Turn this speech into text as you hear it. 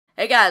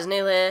Hey guys,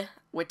 Neil here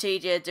with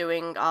Teejay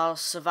doing our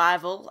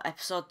survival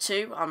episode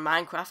 2 on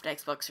Minecraft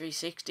Xbox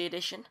 360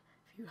 edition,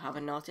 if you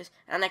haven't noticed.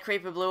 And that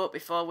creeper blew up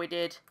before we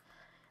did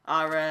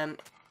our,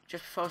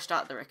 just before we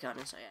started the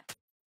recording, so yeah.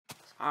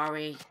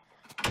 Sorry.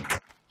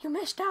 You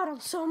missed out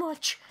on so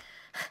much.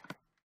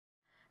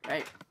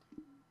 Right.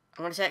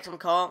 I'm gonna take some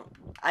coal.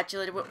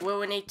 Actually, will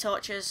we need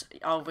torches?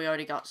 Oh, we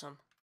already got some.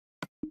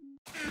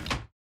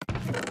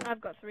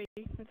 I've got 3,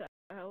 if that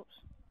helps.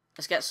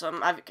 Let's get some.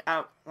 Let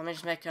me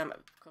just make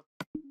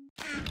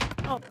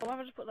Oh, why have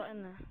I just put that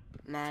in there?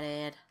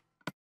 Matted.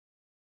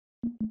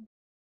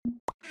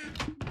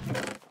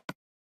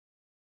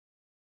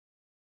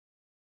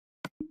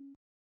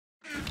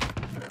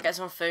 Get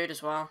some food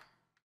as well.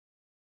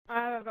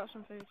 I've got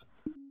some food.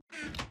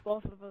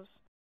 Both of us.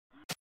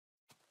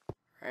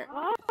 Right.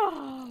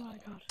 Oh my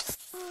god.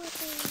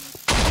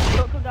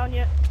 Don't come down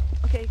yet.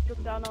 Okay, don't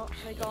come down now.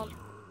 They gone.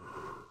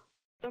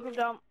 Don't come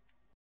down.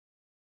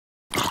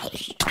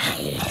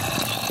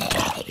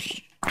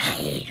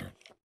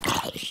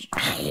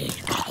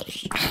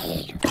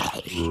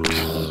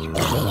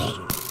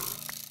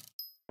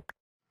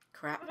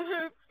 Crap.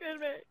 Excuse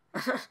me.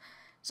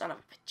 Son of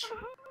a bitch.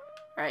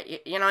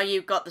 Right, you know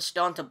you've got the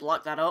stone to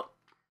block that up.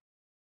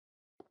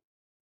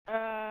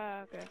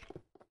 Okay.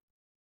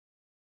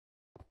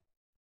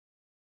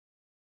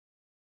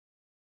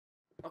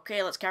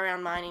 Okay, let's carry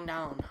on mining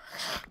down.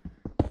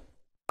 Do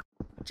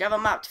you have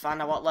a map to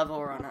find out what level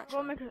we're on, Go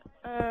actually? make a,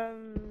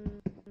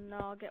 no,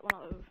 I'll get one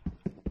out of.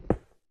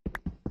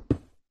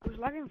 I was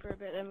lagging for a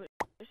bit then, but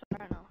it's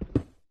alright now.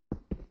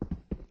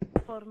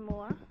 For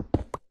more.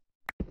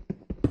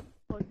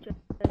 For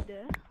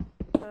Jedi.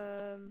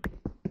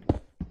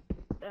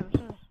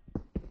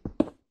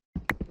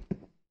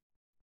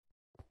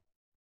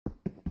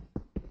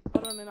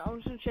 Hold on a minute, I'm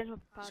just gonna change my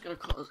pad. Just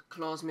gonna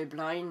close me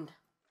blind.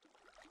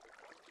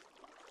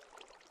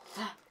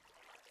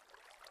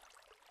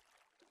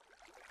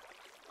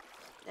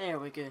 There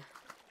we go.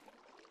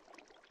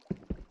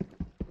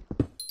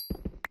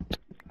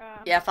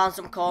 Yeah, I found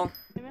some coal.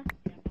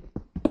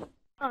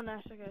 Oh,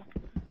 nice, okay.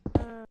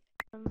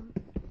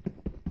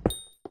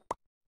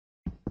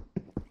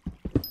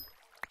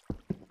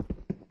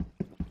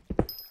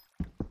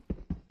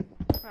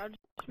 I'll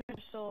just make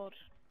a sword.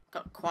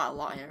 Got quite a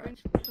lot here, Bring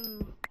actually.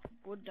 some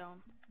wood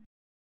down.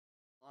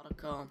 A lot of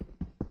coal.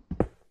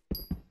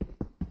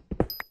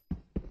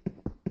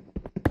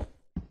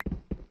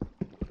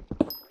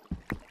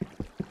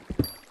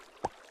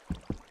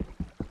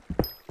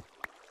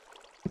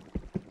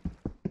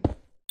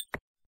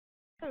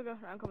 There we go,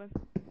 I'm coming.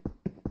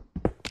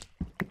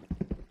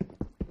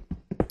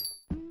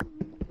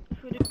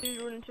 If we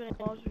do run into any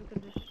walls, we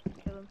can just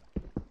kill them.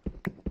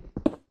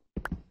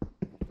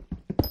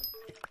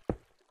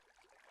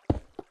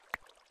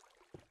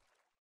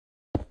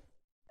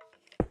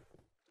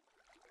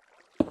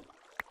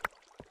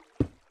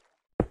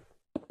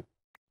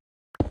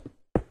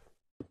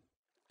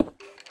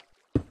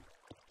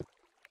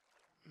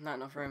 Not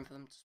enough room for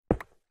them to...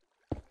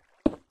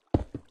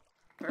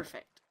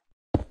 Perfect.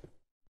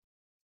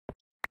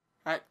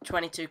 Right,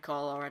 22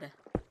 coal already.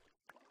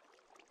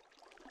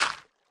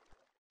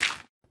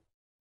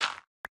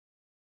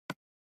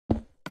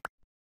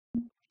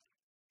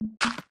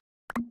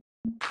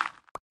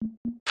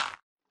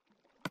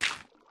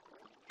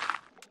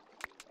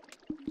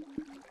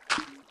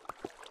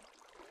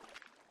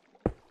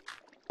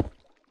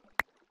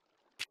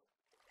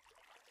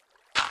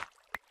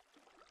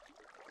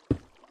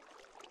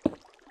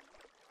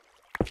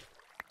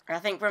 I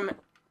think from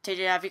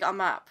TJ, have you got a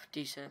map? Do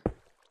you see?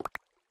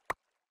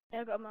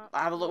 Yeah, I got a map.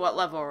 Have a look what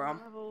level we're on.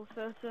 Level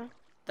 30.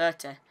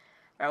 30. Right,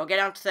 we'll get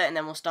down to 30 and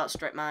then we'll start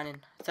strip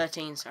mining.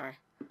 13, sorry.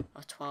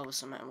 Or 12 or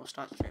something and we'll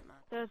start strip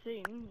mining. 13?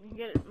 You can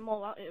get it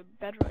more out of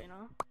bedrock, you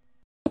know?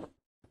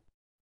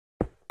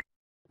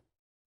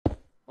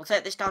 We'll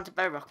take this down to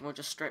bedrock and we'll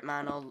just strip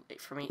mine all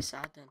from each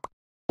side then.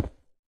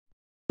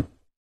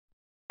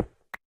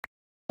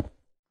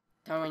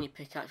 Tell me when your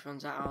pickaxe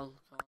runs out, I'll...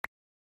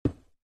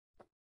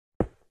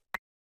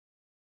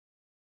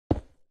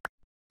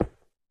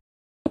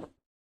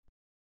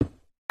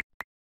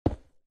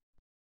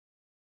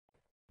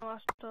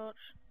 Last torch.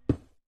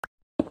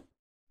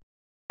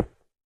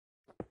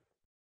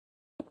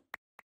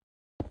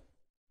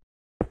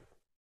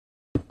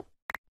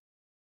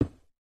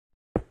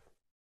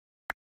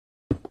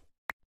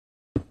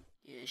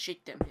 Yeah,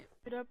 shake them here.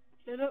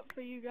 Lit up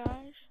for you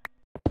guys.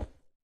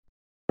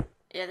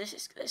 Yeah, this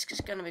is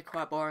gonna be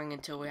quite boring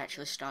until we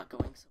actually start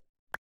going.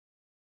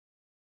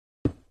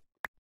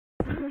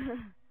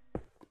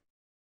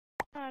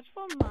 It's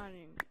fun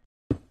mining.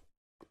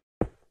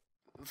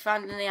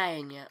 Found any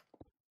iron yet?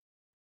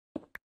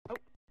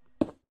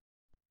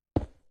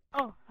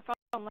 Oh, I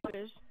found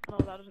letters. Oh,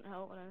 that doesn't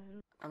help with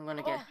anything. I'm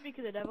gonna get... Speak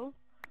of the devil.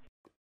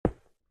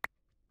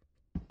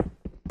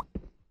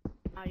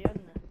 Iron.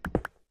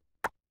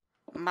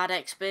 Mad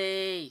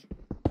XP!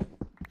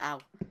 Ow.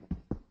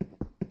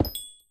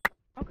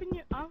 How can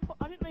you... I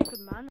didn't know you could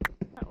man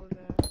that with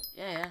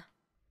Yeah.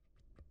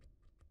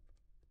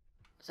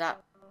 Is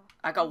that...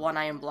 I got 1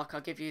 iron block.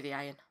 I'll give you the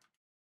iron.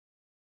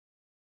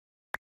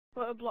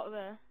 Put a block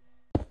there.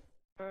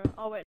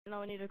 Oh wait, no,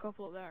 we need a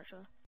couple up there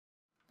actually.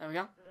 There we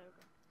go. There we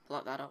go.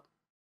 Block that up.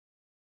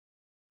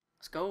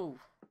 Let's go.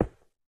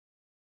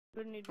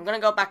 Need... I'm gonna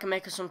go back and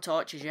make us some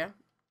torches, yeah?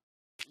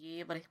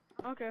 Yeah, buddy.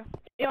 Okay.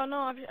 Yeah, no,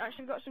 I've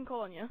actually got some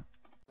coal on you.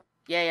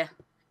 Yeah, yeah.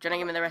 Do you wanna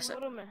give me the rest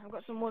of it? I've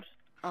got some wood.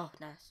 Oh,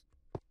 nice.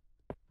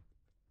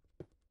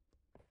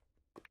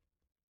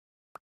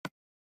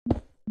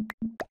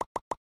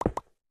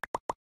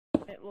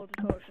 Make loads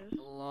of torches.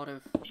 A lot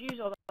of... Just use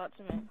all that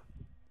to make.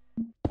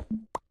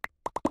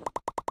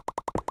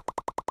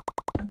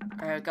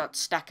 I've got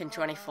stacking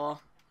 24.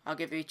 I'll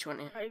give you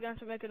 20. Are you going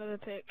to make another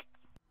pick?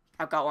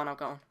 I've got one.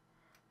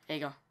 Here you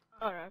go.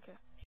 Alright, okay.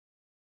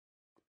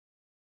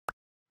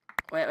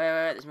 Wait,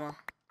 there's more.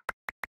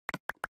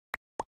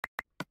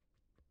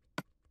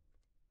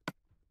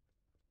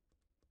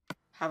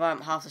 Have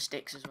half the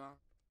sticks as well.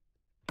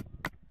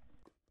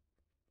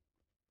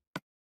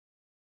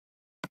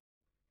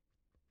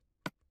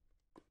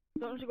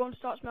 Don't you go and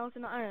start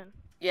smelting that iron?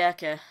 Yeah,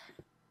 okay.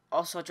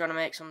 Also, do you want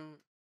to make some...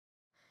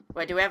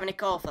 Wait, do we have any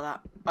coal for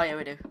that? Oh, yeah,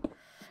 we do.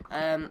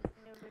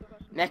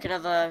 Make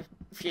another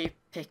few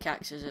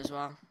pickaxes as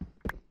well.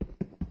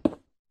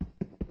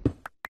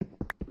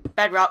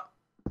 Bedrock.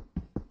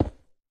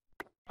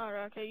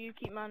 Alright, okay, you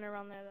keep mine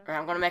around there then. Right,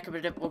 I'm gonna make a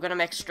bit of... We're gonna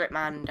make a strip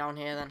mine down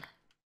here then.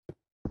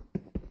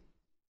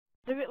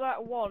 Do it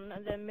like 1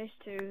 and then miss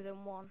 2,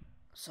 then 1.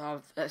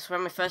 So, that's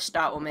when we first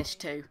start, we'll miss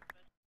 2.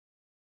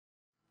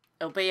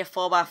 It'll be a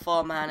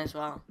 4x4 mine as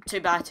well.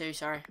 2x2,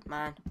 sorry,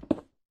 mine.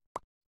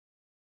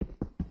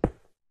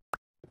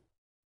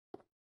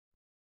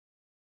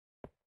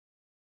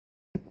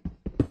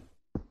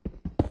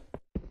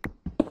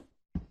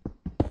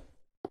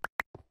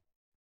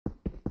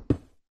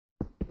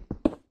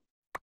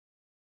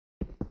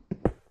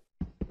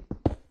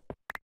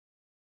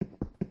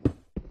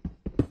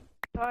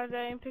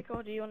 Teejay and pick,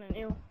 or do you want a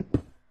new?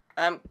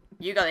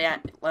 You got the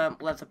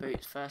leather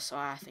boots first, so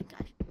I think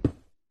I...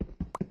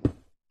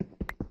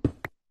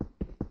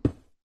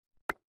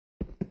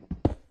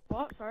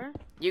 What? Sorry?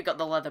 You got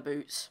the leather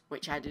boots,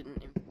 which I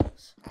didn't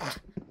enforce.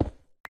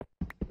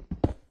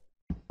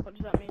 What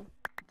does that mean?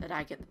 That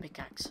I get the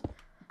pickaxe.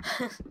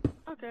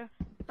 Okay.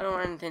 I don't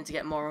want anything to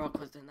get more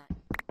awkward than that.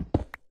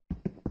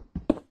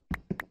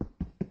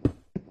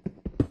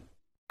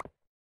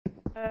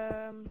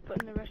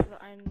 Putting the rest of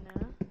the iron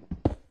there.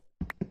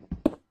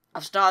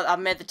 I've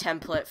made the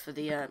template for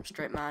the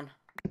strip mine.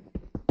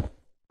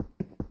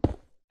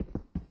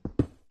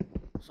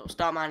 So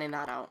start mining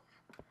that out.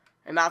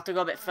 We might have to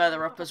go a bit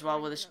further up as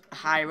well, with this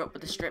higher up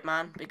with the strip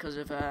mine because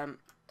of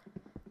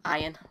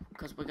iron,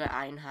 because we got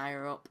iron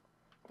higher up,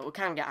 but we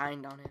can get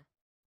iron down here.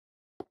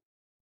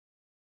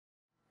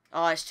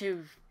 Oh, it's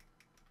too.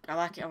 I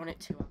like it. I want it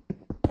too.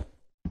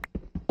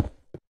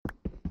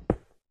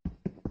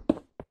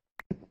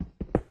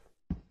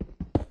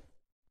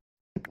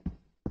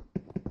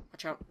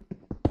 Watch out.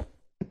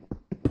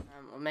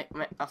 We'll make.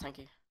 Oh, thank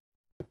you.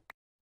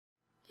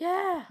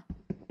 Yeah.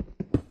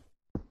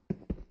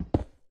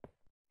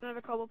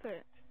 Another cobble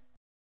pit.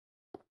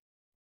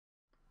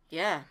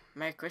 Yeah.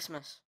 Merry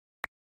Christmas.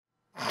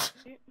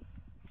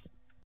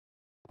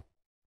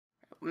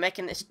 We're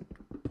making this.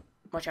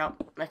 Watch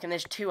out. Making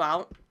this 2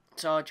 out.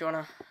 So do you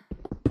wanna?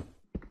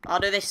 I'll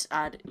do this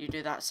side. You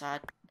do that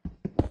side.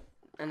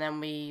 And then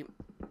we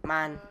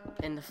mine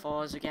in the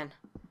 4s again,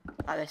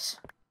 like this.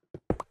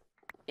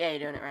 Yeah, you're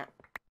doing it right.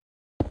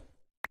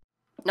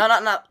 No,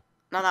 not that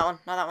one.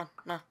 Not that one.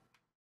 No.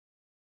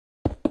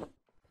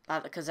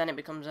 Like, because then it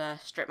becomes a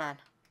strip mine.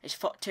 It's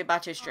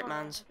 2x2 strip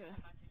mines. Okay.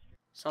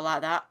 So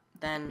like that.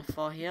 Then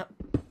 4 here.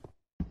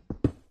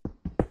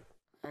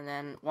 And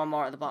then 1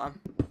 more at the bottom.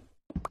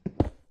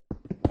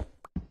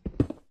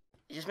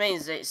 It just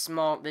means it's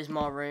more. There's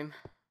more room.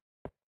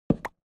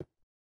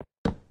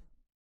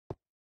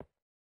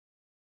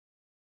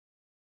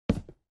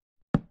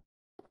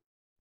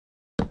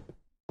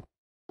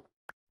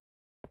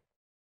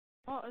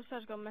 Oh, this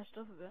side's got messed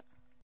up a bit.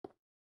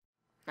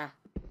 Nah.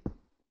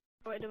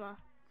 Wait, do I?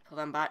 Pull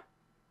them back.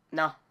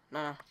 No.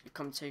 You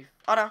come to.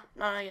 Oh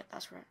no. Yeah,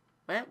 that's right.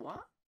 Wait,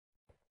 what?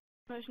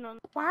 No, it's not.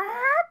 What?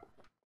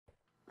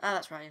 Ah,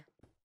 that's right.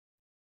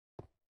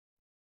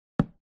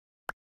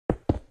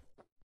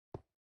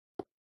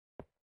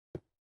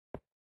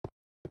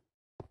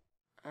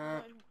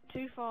 Yeah.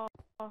 Too far.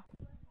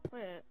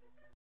 Wait.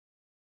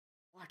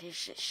 What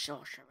is this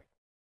sorcery?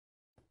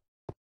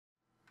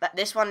 But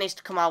this one needs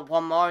to come out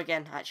 1 more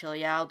again.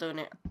 Actually, yeah, I'll do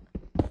it.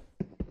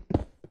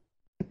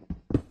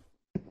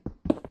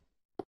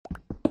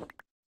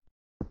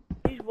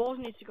 These walls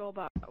need to go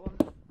back one.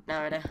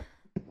 No, ready.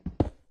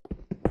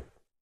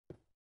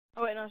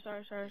 Oh wait, no,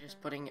 sorry.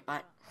 Just putting it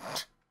back.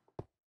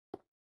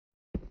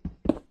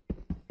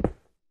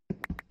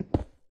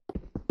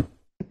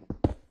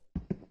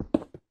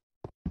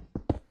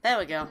 There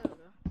we go.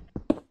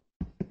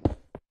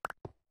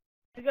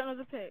 You got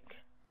another pick?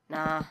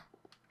 Nah.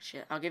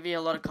 Shit, I'll give you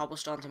a lot of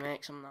cobblestone to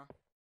make some though.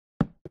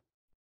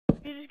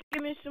 You just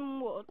give me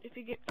some wood. Have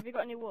you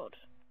got any wood?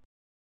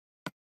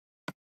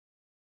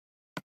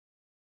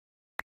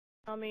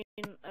 I mean,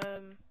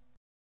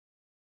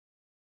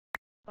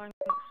 thanks.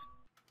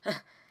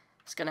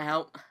 It's gonna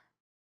help.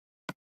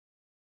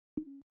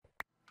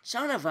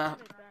 Son of a...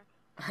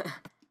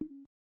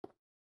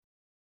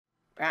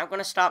 Right, I'm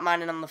gonna start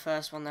mining on the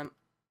first one then.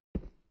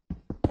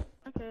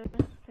 Okay,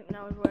 I think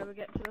now is where we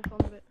get to the fun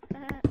bit.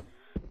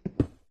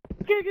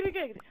 Get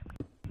it.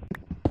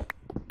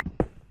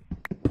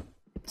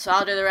 So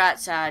I'll do the right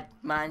side,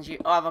 mind you.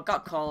 Oh, I've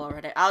got coal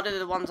already. I'll do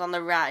the ones on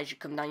the right as you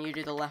come down. You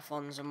do the left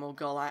ones, and we'll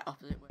go like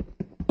opposite way.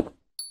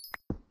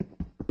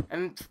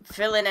 And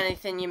fill in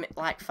anything you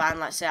like find.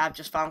 Like say I've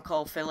just found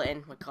coal, fill it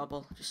in with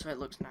cobble, just so it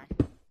looks nice.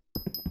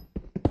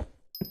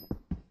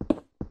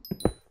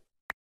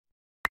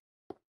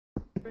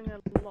 Bring a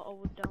lot of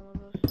wood down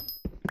with us.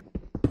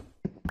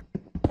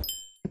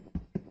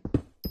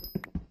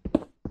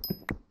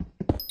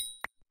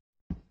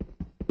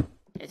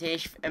 It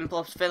is, and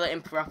plus fill it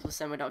in properly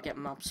so we don't get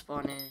mobs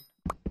spawning in.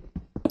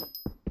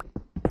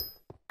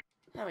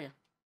 There we go.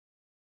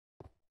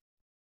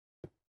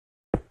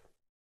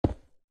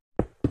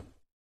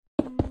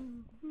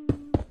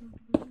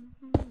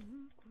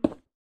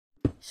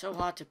 So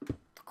hard to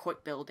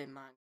quick building,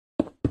 man.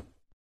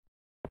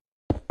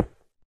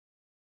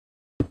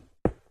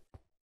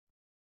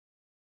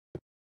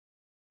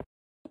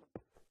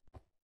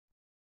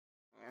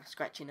 Yeah,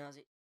 scratchy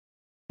nosy.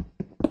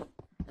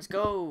 Let's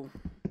go.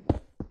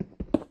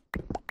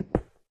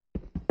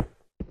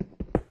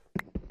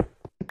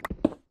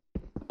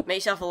 Make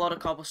yourself a lot of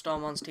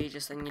cobblestone ones, T,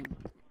 just then you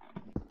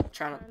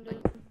try not.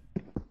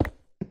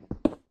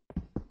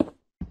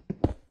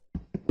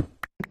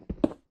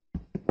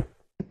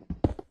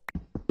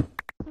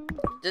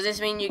 Does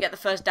this mean you get the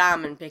first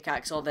diamond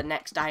pickaxe or the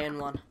next iron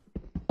one?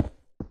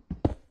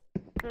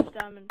 First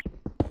diamond.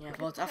 Yeah,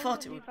 I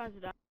thought it would.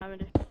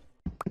 Diamond.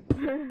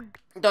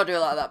 Don't do it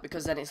like that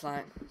because then it's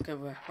like, okay,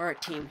 we're a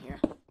team here.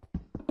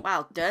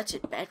 Wow,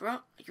 dirted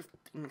bedrock? Are you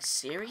being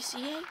serious,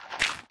 EA?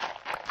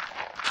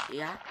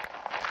 Yeah.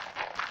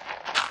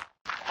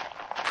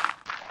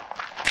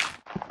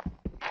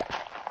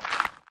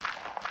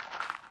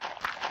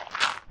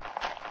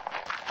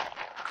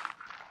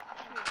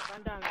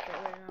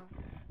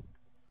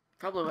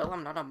 Probably will,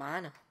 I'm not a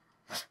miner.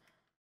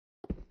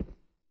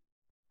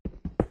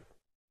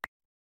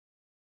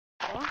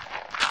 What?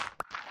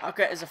 I'll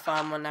get as a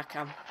farm when I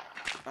can,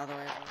 by the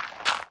way.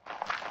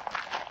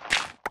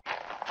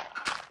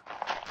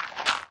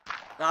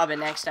 That'll be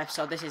next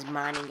episode. This is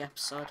mining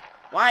episode.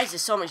 Why is there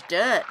so much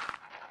dirt?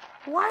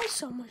 Why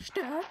so much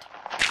dirt?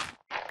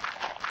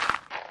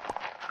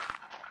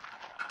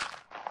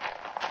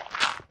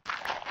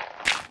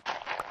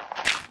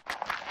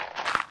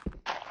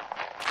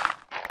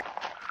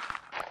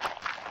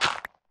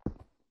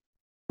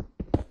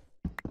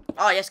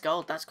 Oh yes,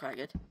 gold. That's quite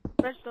good.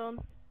 Redstone.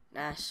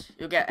 Nice.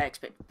 You'll get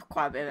XP,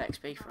 quite a bit of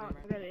XP from it.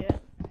 I get it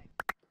yet.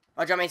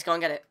 Oh, do you want me to go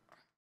and get it?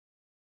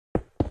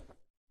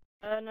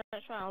 No,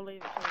 that's fine. I'll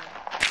leave it.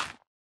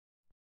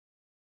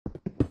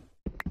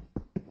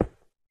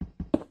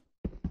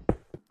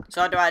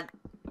 So do I...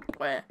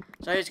 Wait.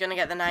 So who's gonna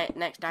get the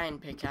next iron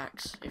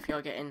pickaxe if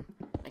you're getting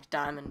next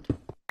diamond?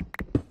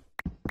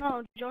 No,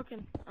 I'm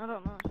joking. I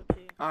don't know. It's up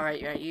to you.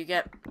 Alright, right. You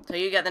get... So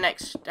you get the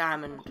next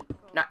diamond.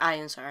 No,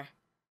 iron, sorry.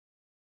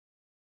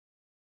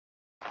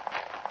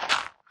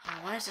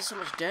 Oh, why is there so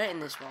much dirt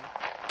in this one?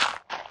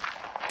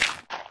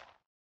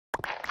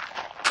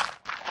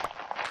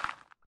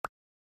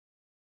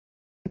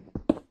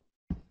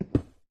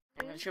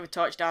 Should we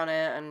torch down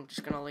here and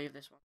just gonna leave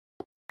this one?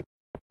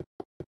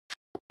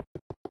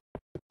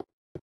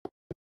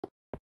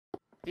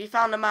 Have you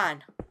found a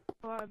mine?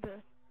 What a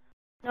bit.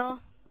 No.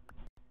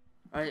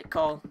 Or is it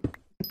coal?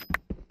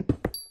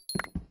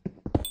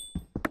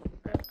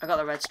 I got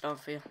the redstone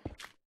for you.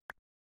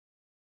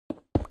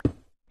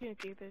 You can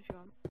keep it if you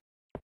want.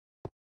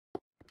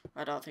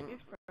 I don't think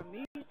From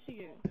me to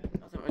you.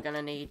 we're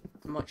gonna need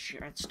much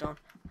redstone.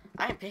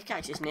 Iron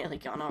pickaxe is nearly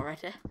gone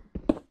already.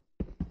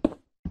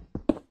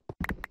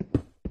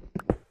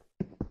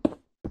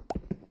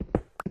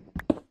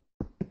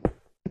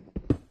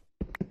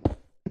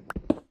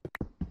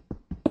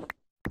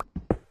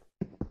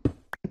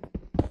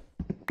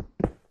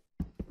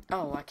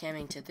 Oh, I came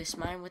into this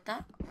mine with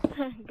that.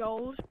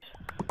 Gold.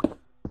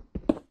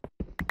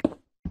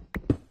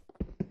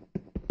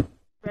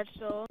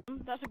 Redstone.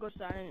 That's a good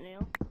sign, isn't it,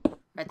 Neil?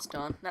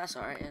 Redstone, that's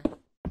alright, yeah.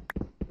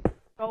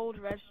 Gold,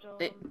 redstone.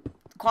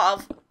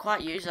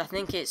 Quite used. I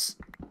think it's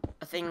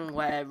a thing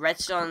where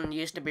redstone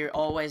used to be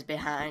always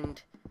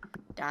behind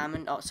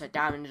diamond. Oh, so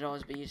diamond would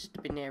always used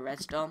to be near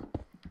redstone.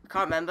 I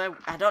can't remember.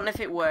 I don't know if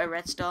it were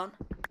redstone,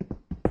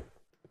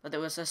 but there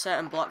was a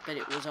certain block that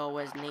it was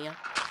always near.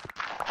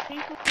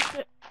 People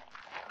sit.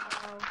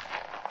 Oh.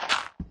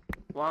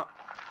 What?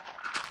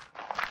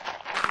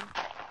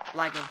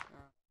 Lagging. Oh.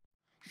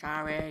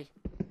 Sorry.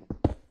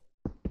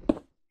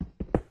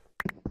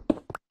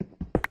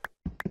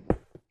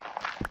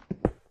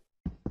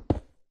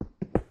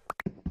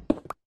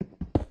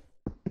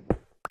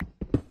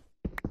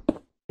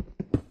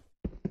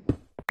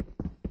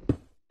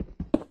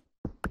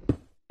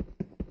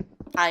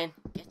 Iron.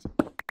 Get it.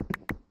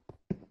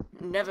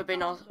 Never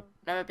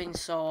been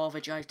so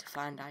overjoyed to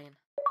find iron.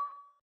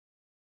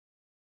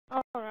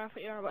 Oh, I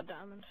thought you were on about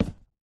diamonds.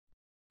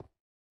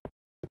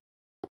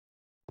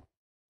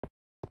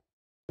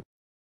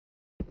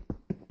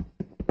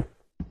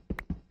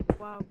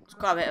 Wow. There's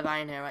quite a bit of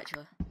iron here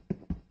actually.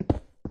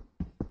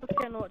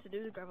 Okay, I know what to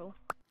do with gravel.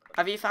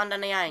 Have you found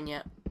any iron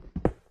yet?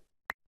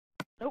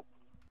 Nope.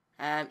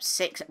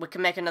 6. We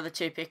can make another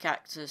 2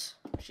 pickaxes,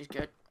 which is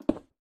good.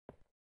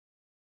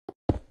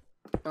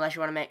 Unless you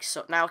want to make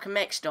now I can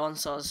make stone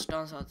swords.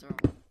 Stone swords are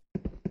all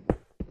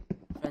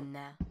for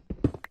now.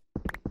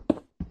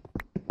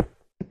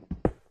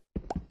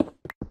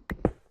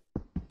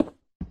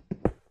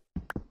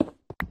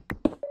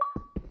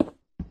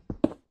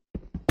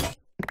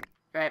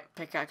 Right,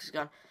 pickaxe is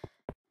gone.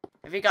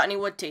 Have you got any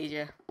wood,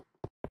 Teejay?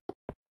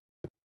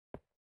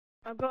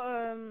 I've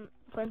got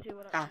plenty of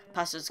wood actually.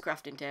 Pass us the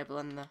crafting table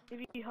and the...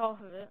 Give you half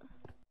of it.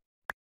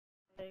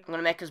 I'm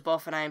gonna make us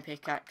both an iron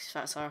pickaxe, if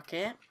that's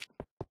okay.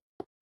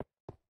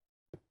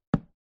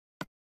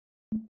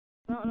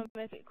 I'm not gonna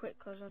make it quick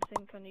because I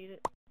think I need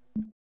it.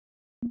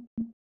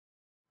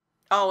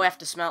 Oh, we have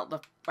to smelt the...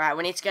 Right,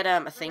 we need to get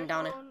a thing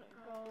down here.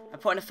 I'm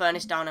putting a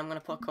furnace down, I'm gonna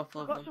put a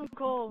couple of them. I've got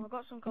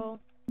some coal.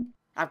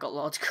 I've got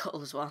loads of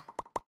coal as well.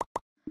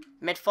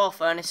 Made 4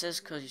 furnaces,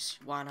 because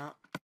why not?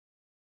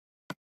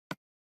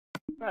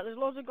 Right, there's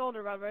loads of gold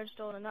around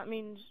redstone, and that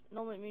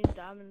normally means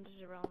diamonds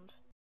is around.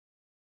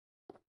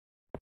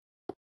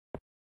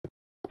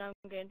 Now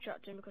I'm getting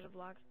trapped in because of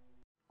lag.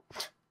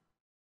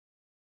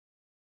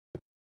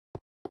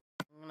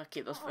 I'm gonna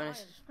keep those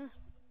furnaces.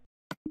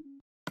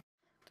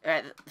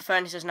 Right, the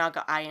furnace has now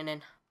got iron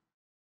in.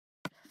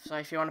 So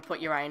if you want to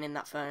put your iron in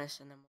that furnace,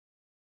 and then...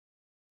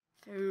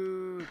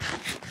 Food.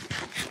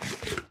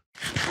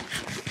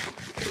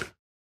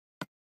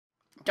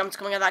 Do you want me to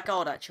come and get that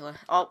gold, actually?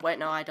 Oh, wait,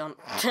 no, I don't.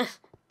 Loved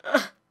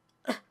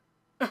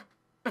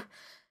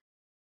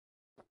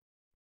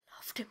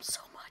him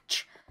so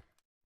much.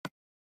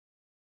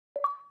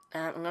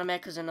 I'm gonna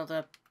make us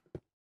another...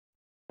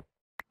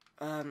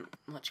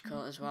 what you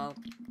call it as well?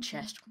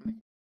 Chest.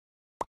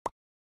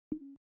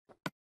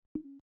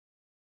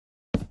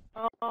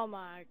 Oh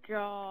my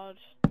god.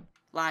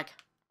 Lag.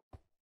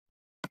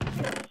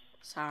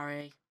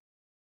 Sorry.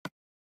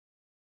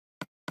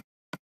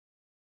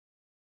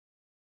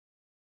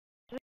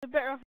 It's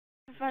better off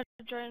if I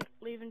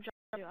leave and try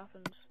what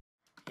happens.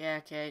 Yeah,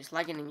 okay, it's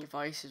lagging in your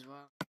voice as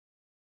well.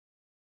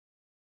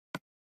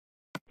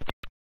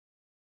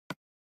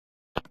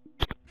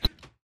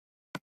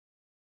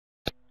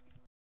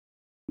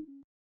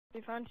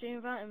 You fancy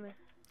inviting me?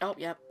 Oh,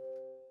 yep.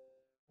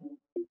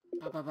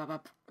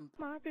 Bop.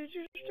 Might be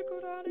just a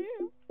good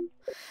idea.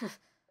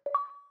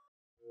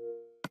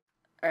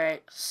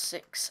 Alright,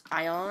 6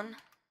 iron.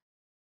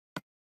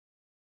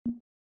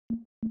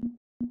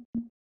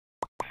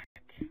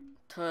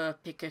 2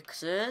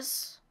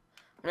 pickaxes.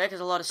 We make us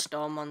a lot of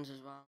stone ones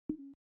as well.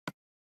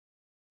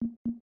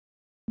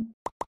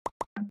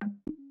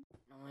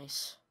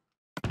 Nice.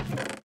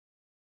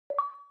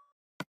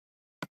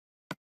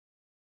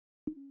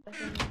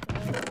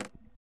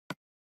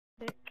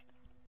 Thick.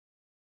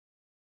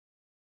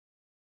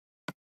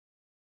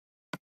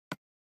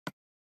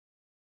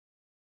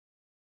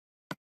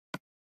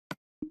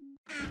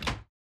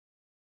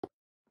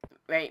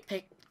 Right,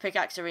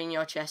 pickaxe are in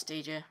your chest,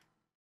 DJ.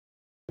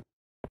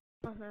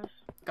 Oh, nice.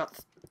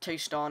 Got 2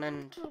 stone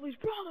and Oh, he's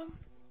brought him.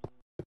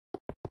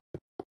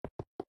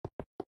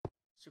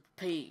 super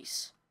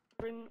peas.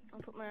 I'll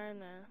put my iron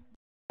there.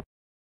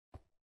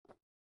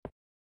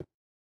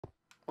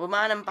 We'll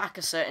mine them back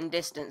a certain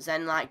distance,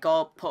 then like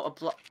go put a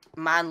block,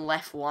 man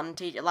left one,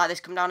 TJ, like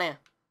this, come down here.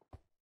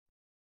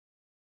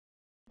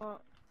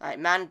 What? Like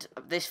man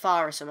this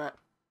far or something.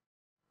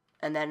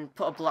 And then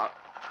put a block,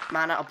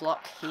 man out a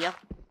block here.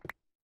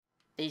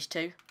 These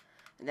 2.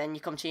 And then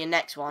you come to your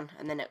next one,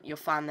 and then you'll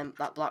find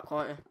that block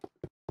quarter.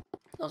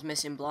 Those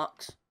missing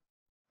blocks.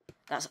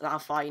 That's how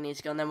far you need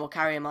to go, and then we'll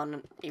carry them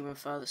on even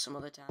further some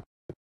other time.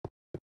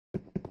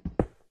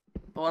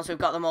 But once we've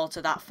got them all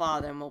to that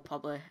far, then we'll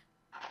probably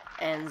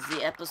end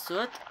the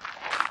episode.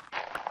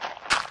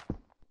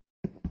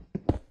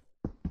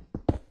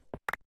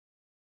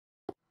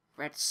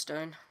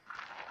 Redstone.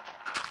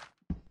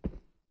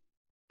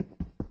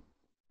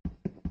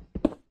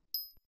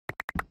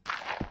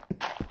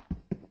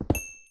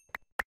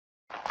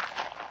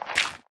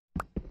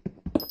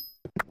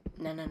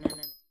 No.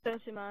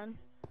 Dirty man.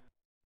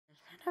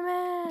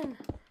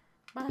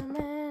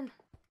 Spider-Man.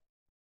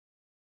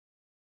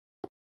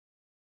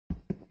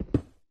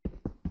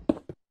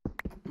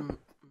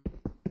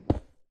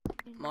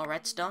 More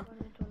redstone.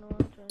 21,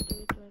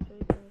 22, 23,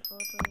 24,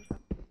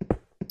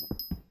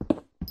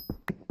 25.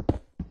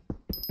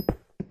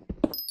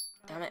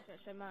 Damn it.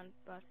 It's a man,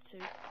 but 2.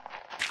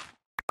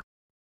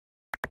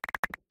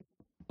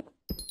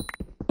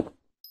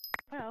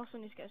 I also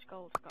need to get his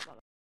gold. Forgot about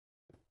that.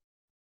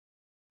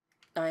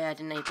 Oh yeah, I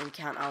didn't even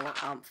count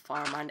how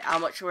far mined. How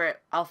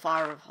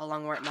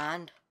long we're at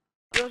mined?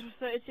 Yours was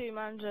 32,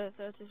 mine's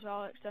 30, so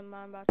I'll extend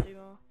mine by 2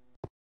 more.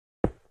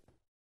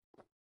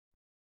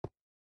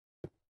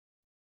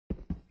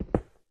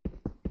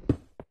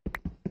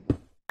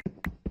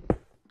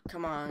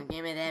 Come on,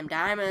 give me them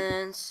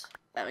diamonds.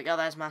 There we go,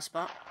 there's my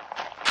spot.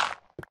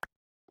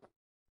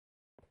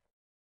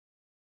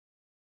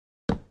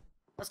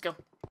 Let's go.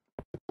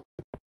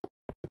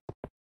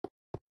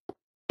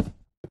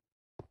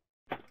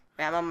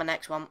 Right, I'm on my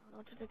next one.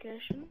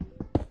 Notification.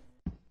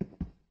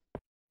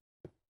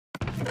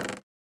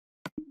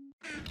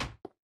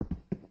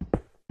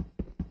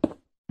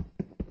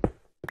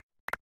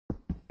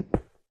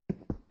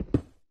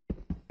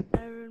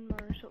 Aaron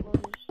Morris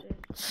uploaded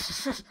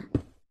status.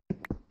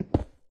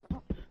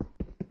 What?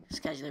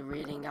 Just casually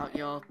reading out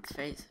your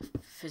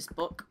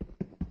Facebook.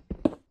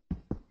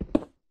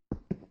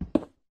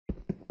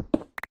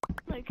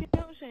 Like, you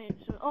know what I'm saying?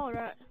 So, oh,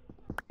 right.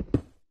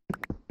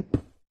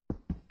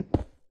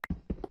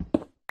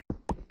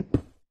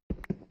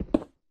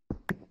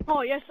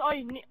 Oh, yes,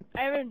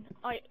 Aaron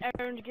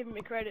giving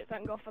me credit,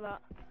 thank God for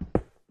that.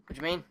 What do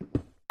you mean?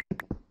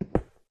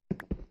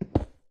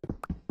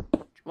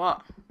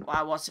 What?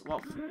 Why?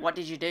 What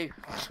did you do?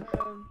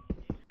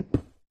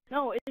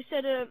 No, he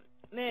said,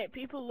 mate,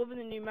 people loving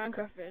the new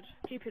Minecraft vid.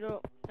 Keep it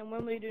up. And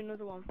when will you do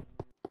another one?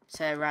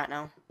 Say right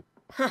now.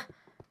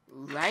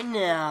 Right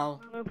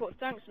now. I'm gonna put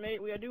thanks,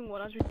 mate. We are doing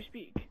one as we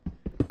speak.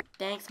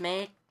 Thanks,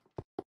 mate.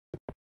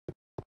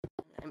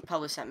 And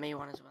probably sent me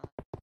one as well.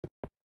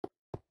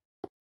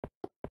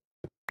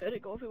 Let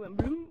it go if it went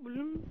bloom,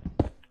 bloom.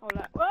 All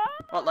that.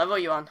 What level are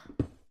you on?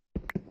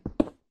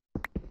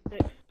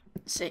 6.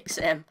 6,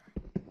 Nom,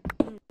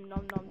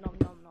 nom, nom,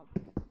 nom, nom.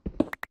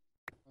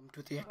 Come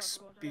to the Got to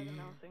go to XP. heaven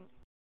now, I think.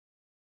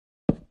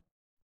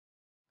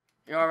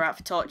 You're alright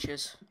for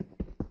torches?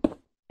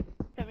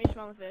 Let me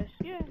smell the face.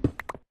 Yeah.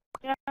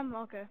 Yeah, I'm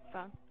okay,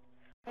 fine.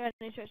 I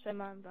need to extend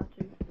mine by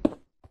 2.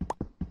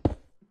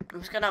 I'm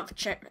just gonna have to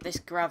check this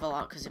gravel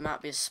out because there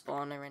might be a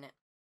spawner in it.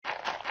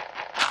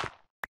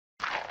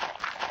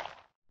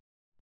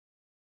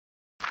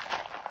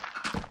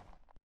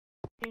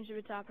 Seems to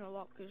be tapping a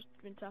lot because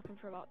it's been tapping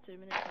for about 2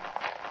 minutes now.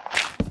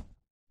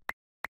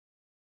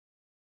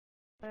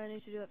 I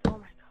need to do that. Oh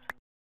my god.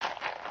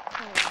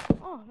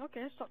 Oh,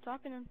 okay, stop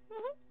tapping then.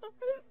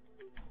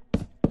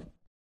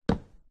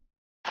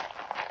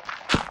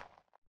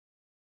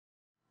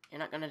 You're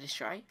not gonna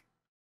destroy?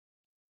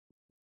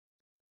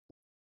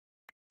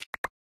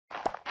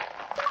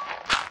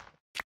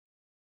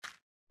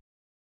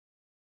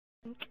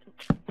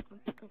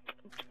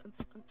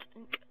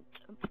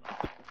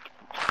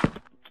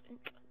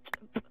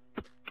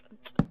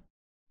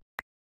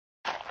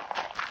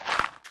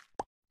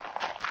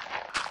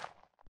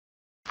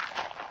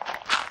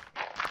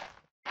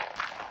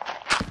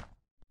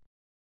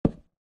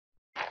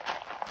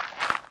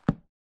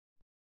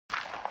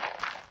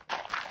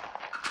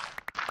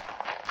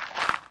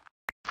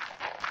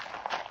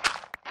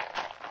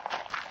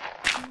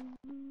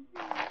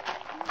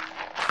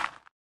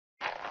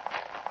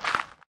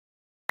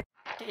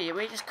 Dude,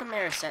 we just come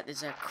here and said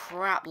there's a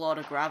crap load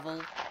of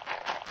gravel.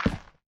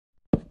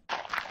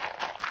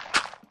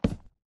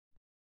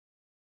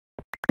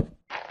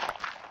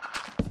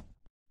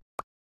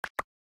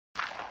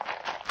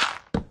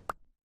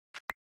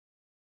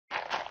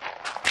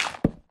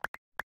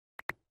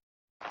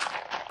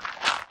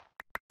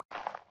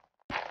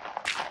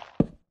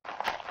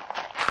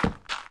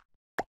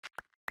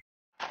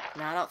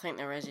 No, I don't think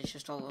there is, it's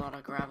just a lot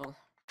of gravel.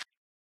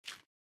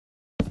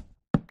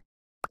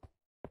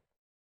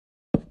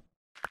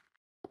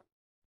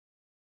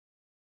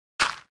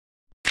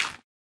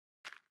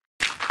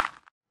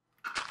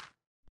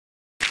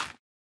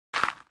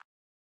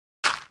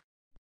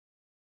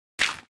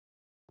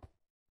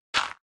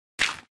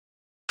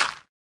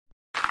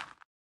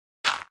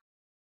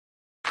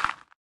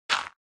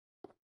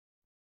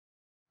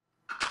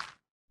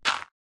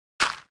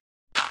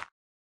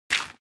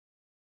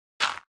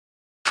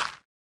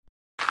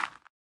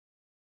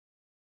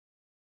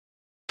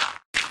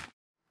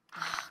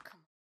 Ah, come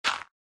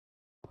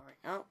on. Alright,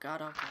 oh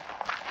god, okay.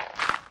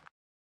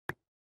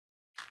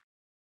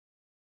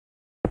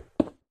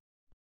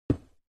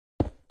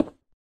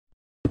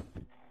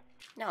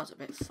 That was a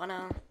bit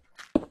funner.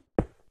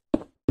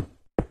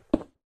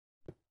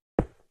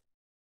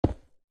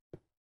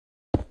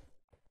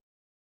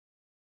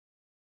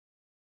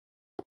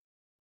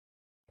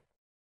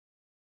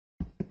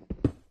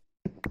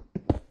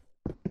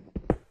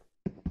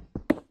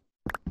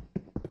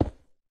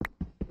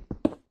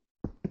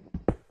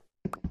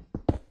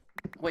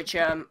 Which,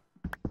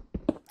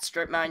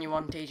 strip mine you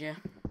want, Teejay?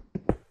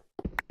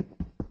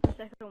 The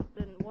second,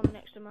 the one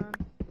next to mine.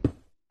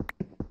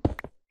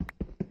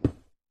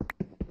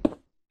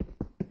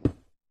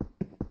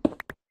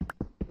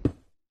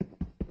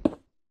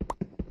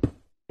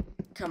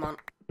 Come on.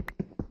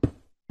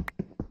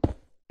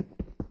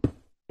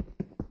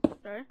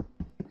 Sorry?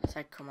 I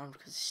said come on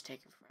because it's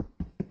taking forever.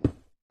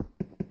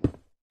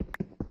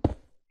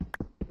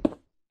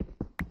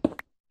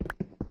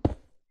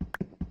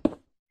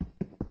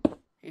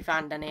 You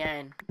found any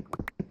iron?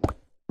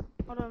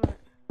 Hold on a minute.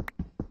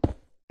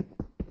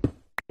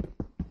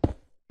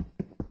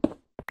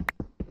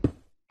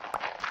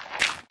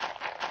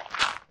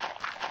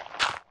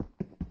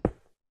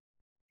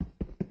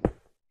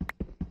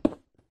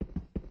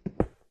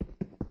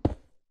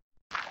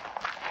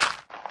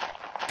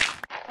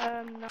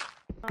 No,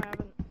 I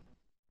haven't.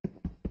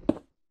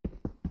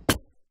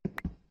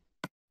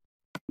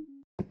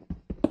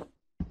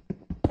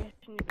 Guessing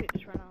your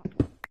pitch ran out.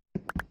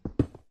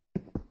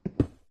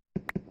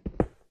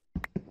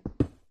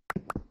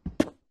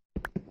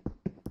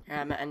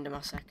 Yeah, I'm at end of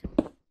my second.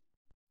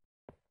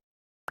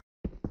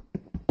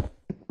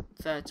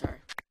 Third, sorry.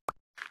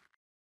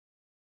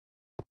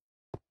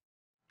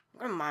 I'm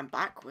gonna mine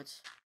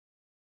backwards.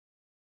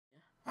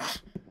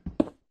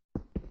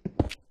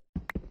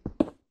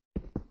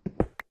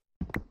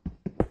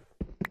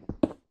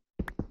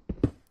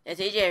 Yeah,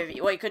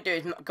 TJ, what you could do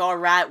is go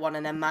right one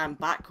and then mine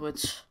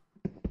backwards.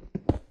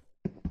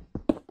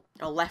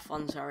 Or left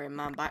one, sorry, and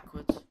mine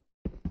backwards.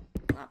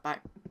 Like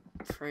back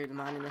through the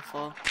mine in the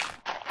floor.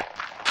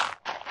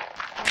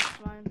 That's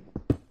mine.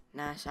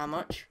 Nice, how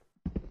much?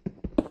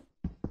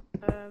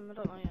 I don't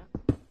know yet.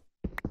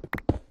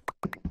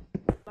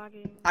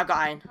 Lagging. I've got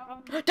iron.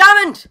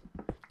 Diamond!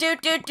 Do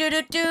do do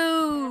do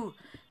do!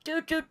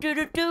 Do do do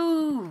do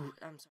do!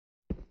 I'm sorry.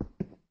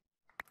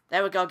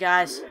 There we go,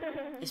 guys.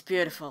 It's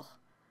beautiful.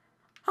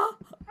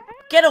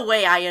 Get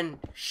away, iron.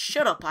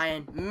 Shut up,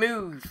 iron.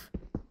 Move.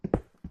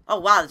 Oh,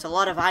 wow, there's a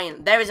lot of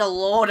iron. There is a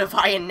load of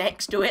iron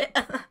next to it.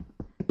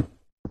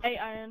 8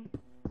 iron.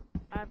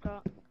 I've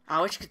got.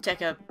 I wish I could take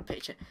a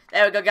picture.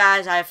 There we go,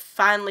 guys. I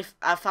found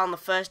the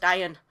first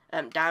iron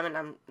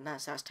diamond.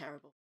 That's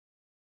terrible.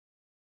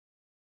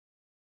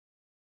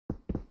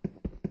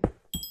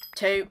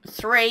 2,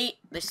 3.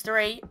 There's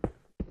 3,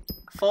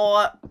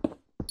 4.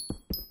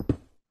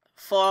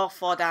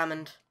 4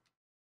 diamond.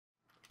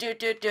 Do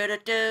do do do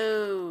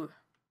do.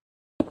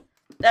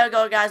 There we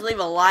go, guys. Leave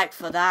a like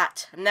for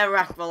that. I've never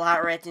asked for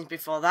like ratings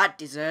before. That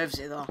deserves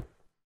it, though.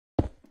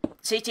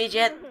 See,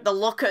 TJ,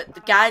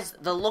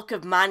 the look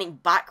of mining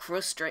back for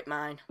a strip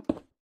mine.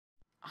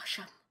 Oh,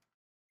 shut.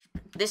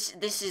 This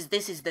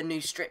is the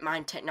new strip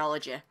mine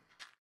technology.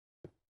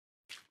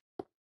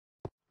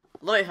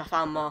 Look if I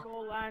found more.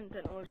 Goal line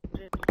technology.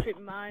 Strip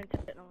mine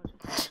technology.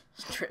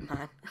 Strip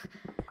mine.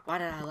 Why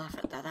did I laugh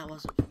at that? That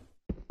wasn't.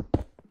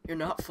 You're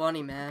not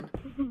funny, man.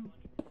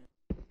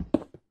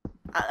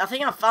 I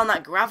think I found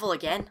that gravel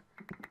again.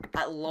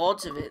 Like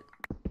loads of it.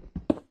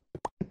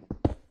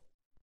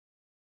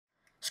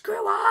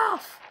 Screw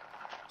off!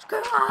 Screw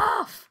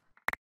off!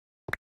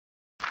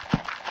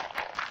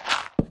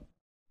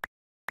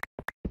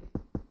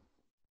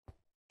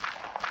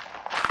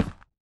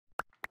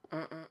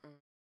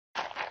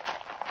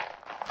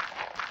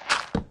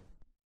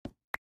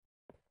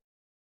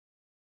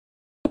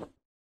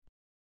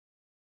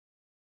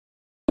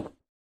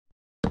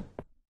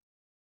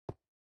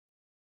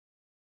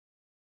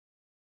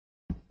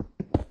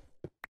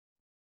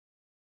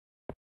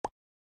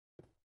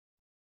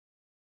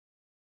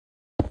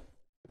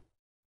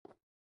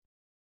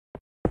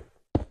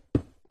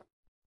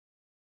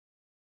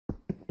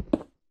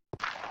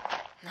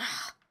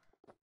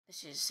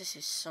 This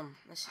is some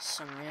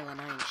real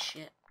annoying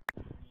shit.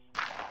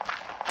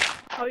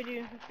 How are you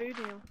doing for food,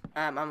 Neil?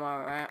 I'm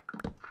alright.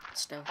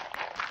 Still.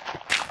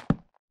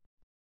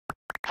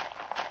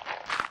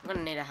 I'm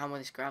gonna need a hand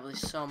with this gravel, there's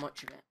so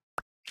much of it.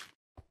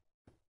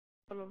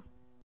 Hello.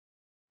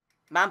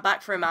 Man,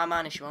 back through my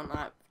man if you want,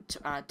 like,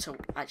 to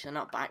actually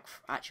not back,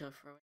 actually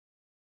through it.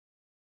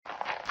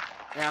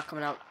 They are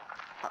coming out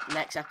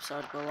next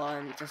episode below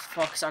and just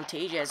focus on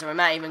TJs, or we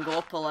might even go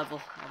up a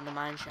level on the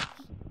mine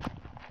shafts.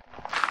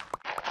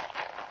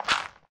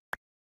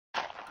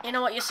 You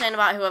know what you're saying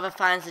about whoever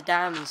finds the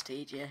diamonds,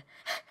 TJ?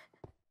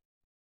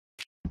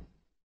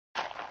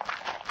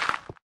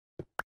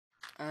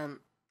 I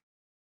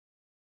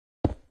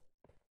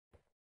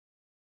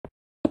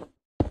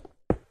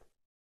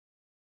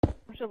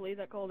should leave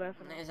that call there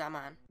for now. Is that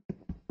man?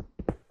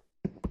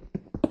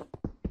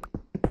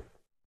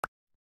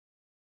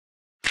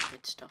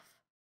 Good stuff.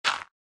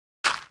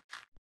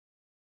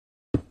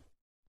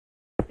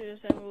 You're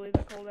just saying we'll leave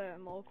that call there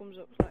and Maul comes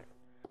up, it's like,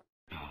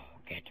 oh,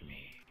 get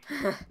me.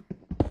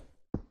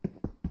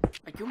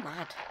 Are you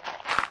mad?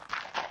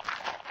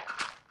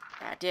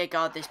 Ah, dear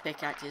God, this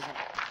pickaxe isn't.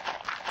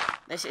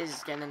 This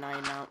is getting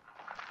annoying now.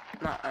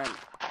 Not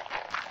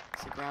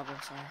it's the gravel.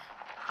 Sorry.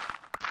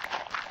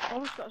 I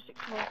almost got a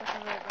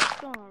 64-second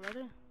redstone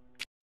already.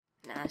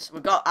 Nice.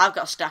 I've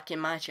got a stack in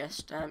my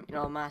chest. You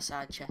know, my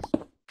side chest.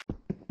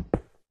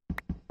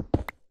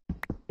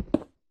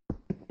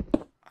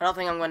 I don't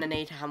think I'm gonna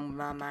need to hammer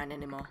my mine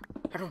anymore.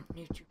 I don't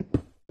need you.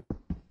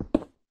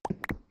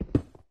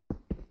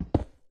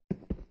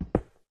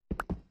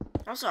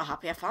 I'm so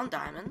happy I found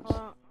diamonds.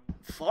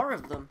 4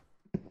 of them.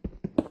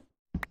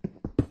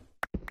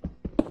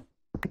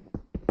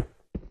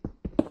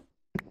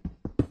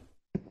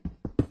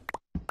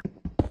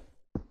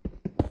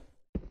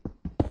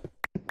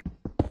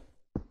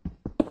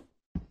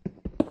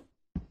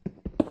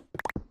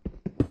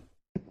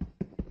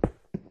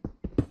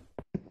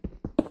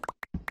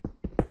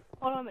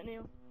 Hold on a minute,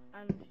 Neil.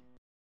 And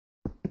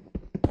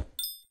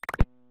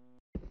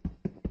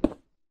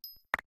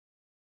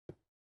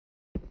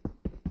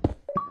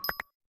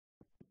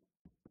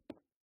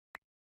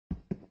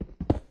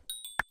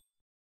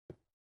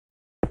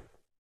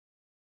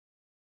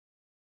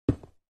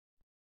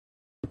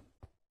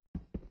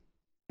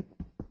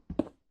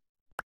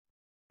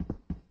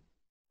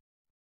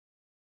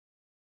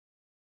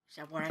Is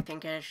that what I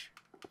think it is?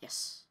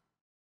 Yes.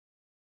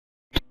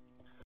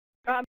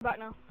 Right, I'm back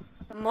now.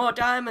 More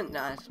diamond?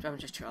 Nah, I'm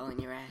just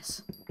trolling your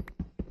ass.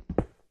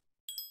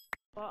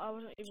 Well, I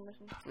wasn't even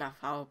listening. No,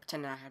 I'll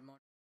pretend I had more.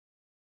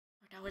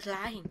 But I was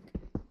lying.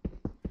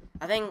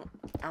 I think,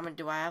 how many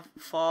do I have?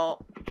 4.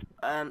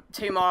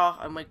 2 more,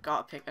 and we've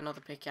got to pick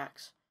another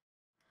pickaxe.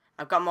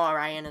 I've got more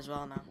iron as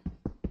well now.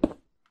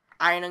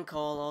 Iron and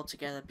coal all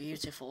together,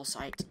 beautiful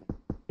sight.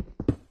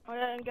 Oh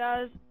yeah, and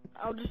guys,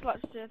 I would just like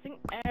to say, I think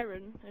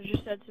Aaron has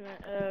just said to me,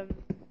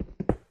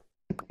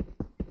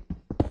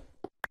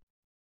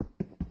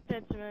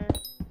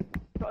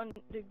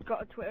 they've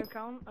got a Twitter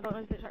account. I don't know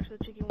if it's actually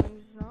Chicken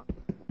Wings or not,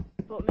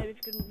 but maybe if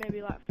you could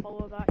maybe like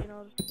follow that, you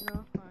know,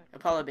 like. It'll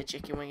probably be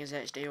Chicken Wings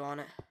HD on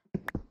it.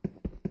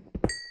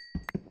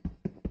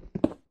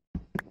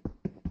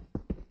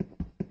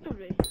 Could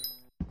be.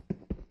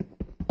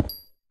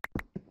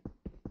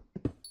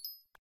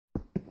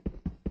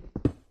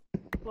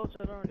 Well, so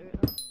I don't do it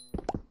now.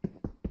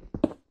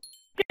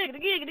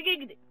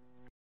 Giggity.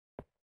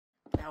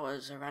 That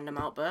was a random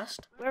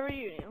outburst. Where are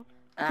you, Neil?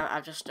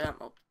 I've just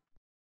up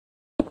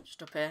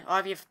here. Oh,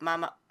 have you my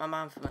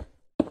man for me?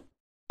 No,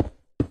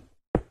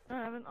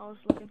 I haven't. I was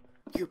looking.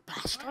 You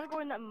bastard. I want to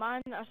go in that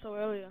mine that I saw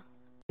earlier.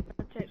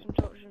 I'll take some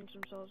torches and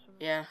some swords from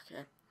it. Yeah,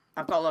 okay.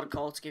 I've got a lot of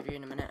coal to give you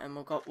in a minute, and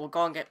we'll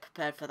go and get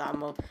prepared for that.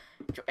 And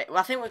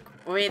I think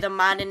we're either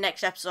mining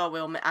next episode.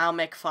 I'll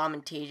make a farm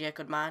and Teejay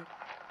could mine.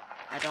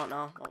 I don't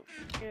know.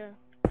 Yeah.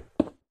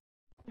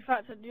 In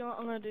fact, do you know what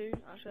I'm gonna do?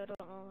 Actually, I don't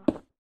know that.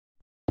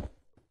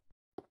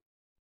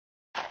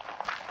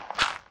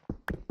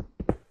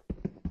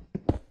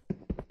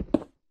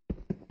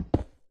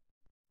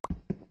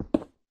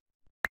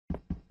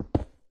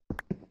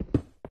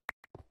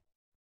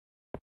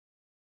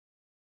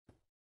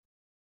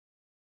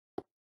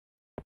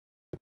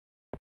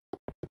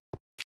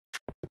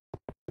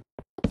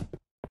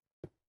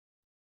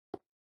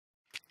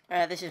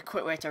 This is a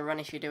quick way to run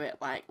if you do it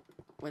like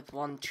with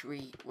one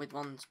tree, with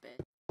one space.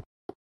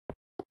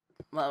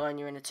 Well, when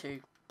you're in a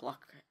 2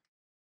 block.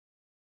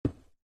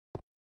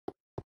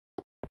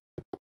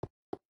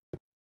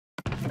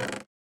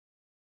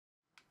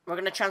 We're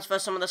gonna transfer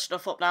some of the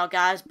stuff up now,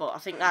 guys. But I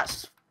think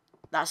that's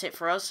it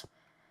for us.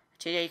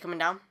 Teejay, you coming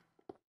down?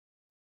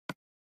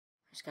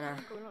 Just gonna.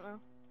 I'm going up now.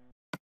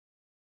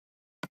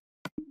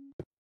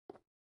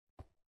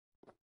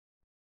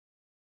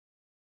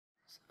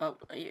 Oh,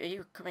 are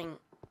you coming?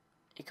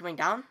 Are you coming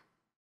down?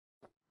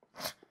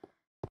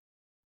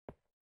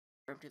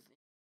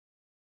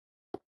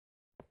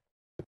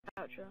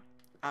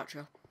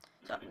 Outro.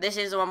 So this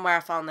is the one where I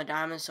found the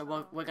diamonds.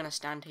 So we're gonna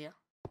stand here.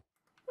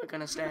 We're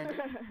gonna stand.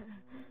 Come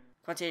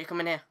on, Teejay,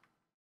 come in here.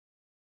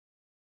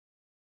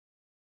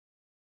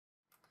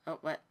 Oh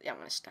wait, yeah, I'm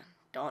gonna stand.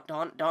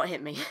 Don't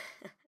hit me.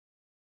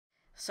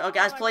 So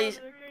guys, please,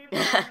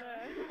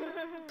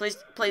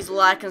 please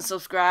like and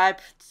subscribe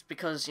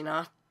because you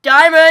know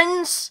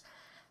diamonds.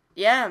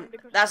 Yeah,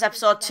 that's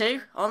episode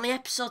 2. Only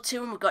episode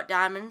 2, and we've got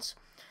diamonds.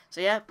 So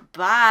yeah,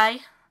 bye.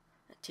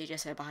 Teejay,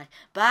 say bye.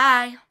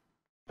 Bye.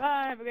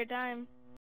 Bye. Have a good time.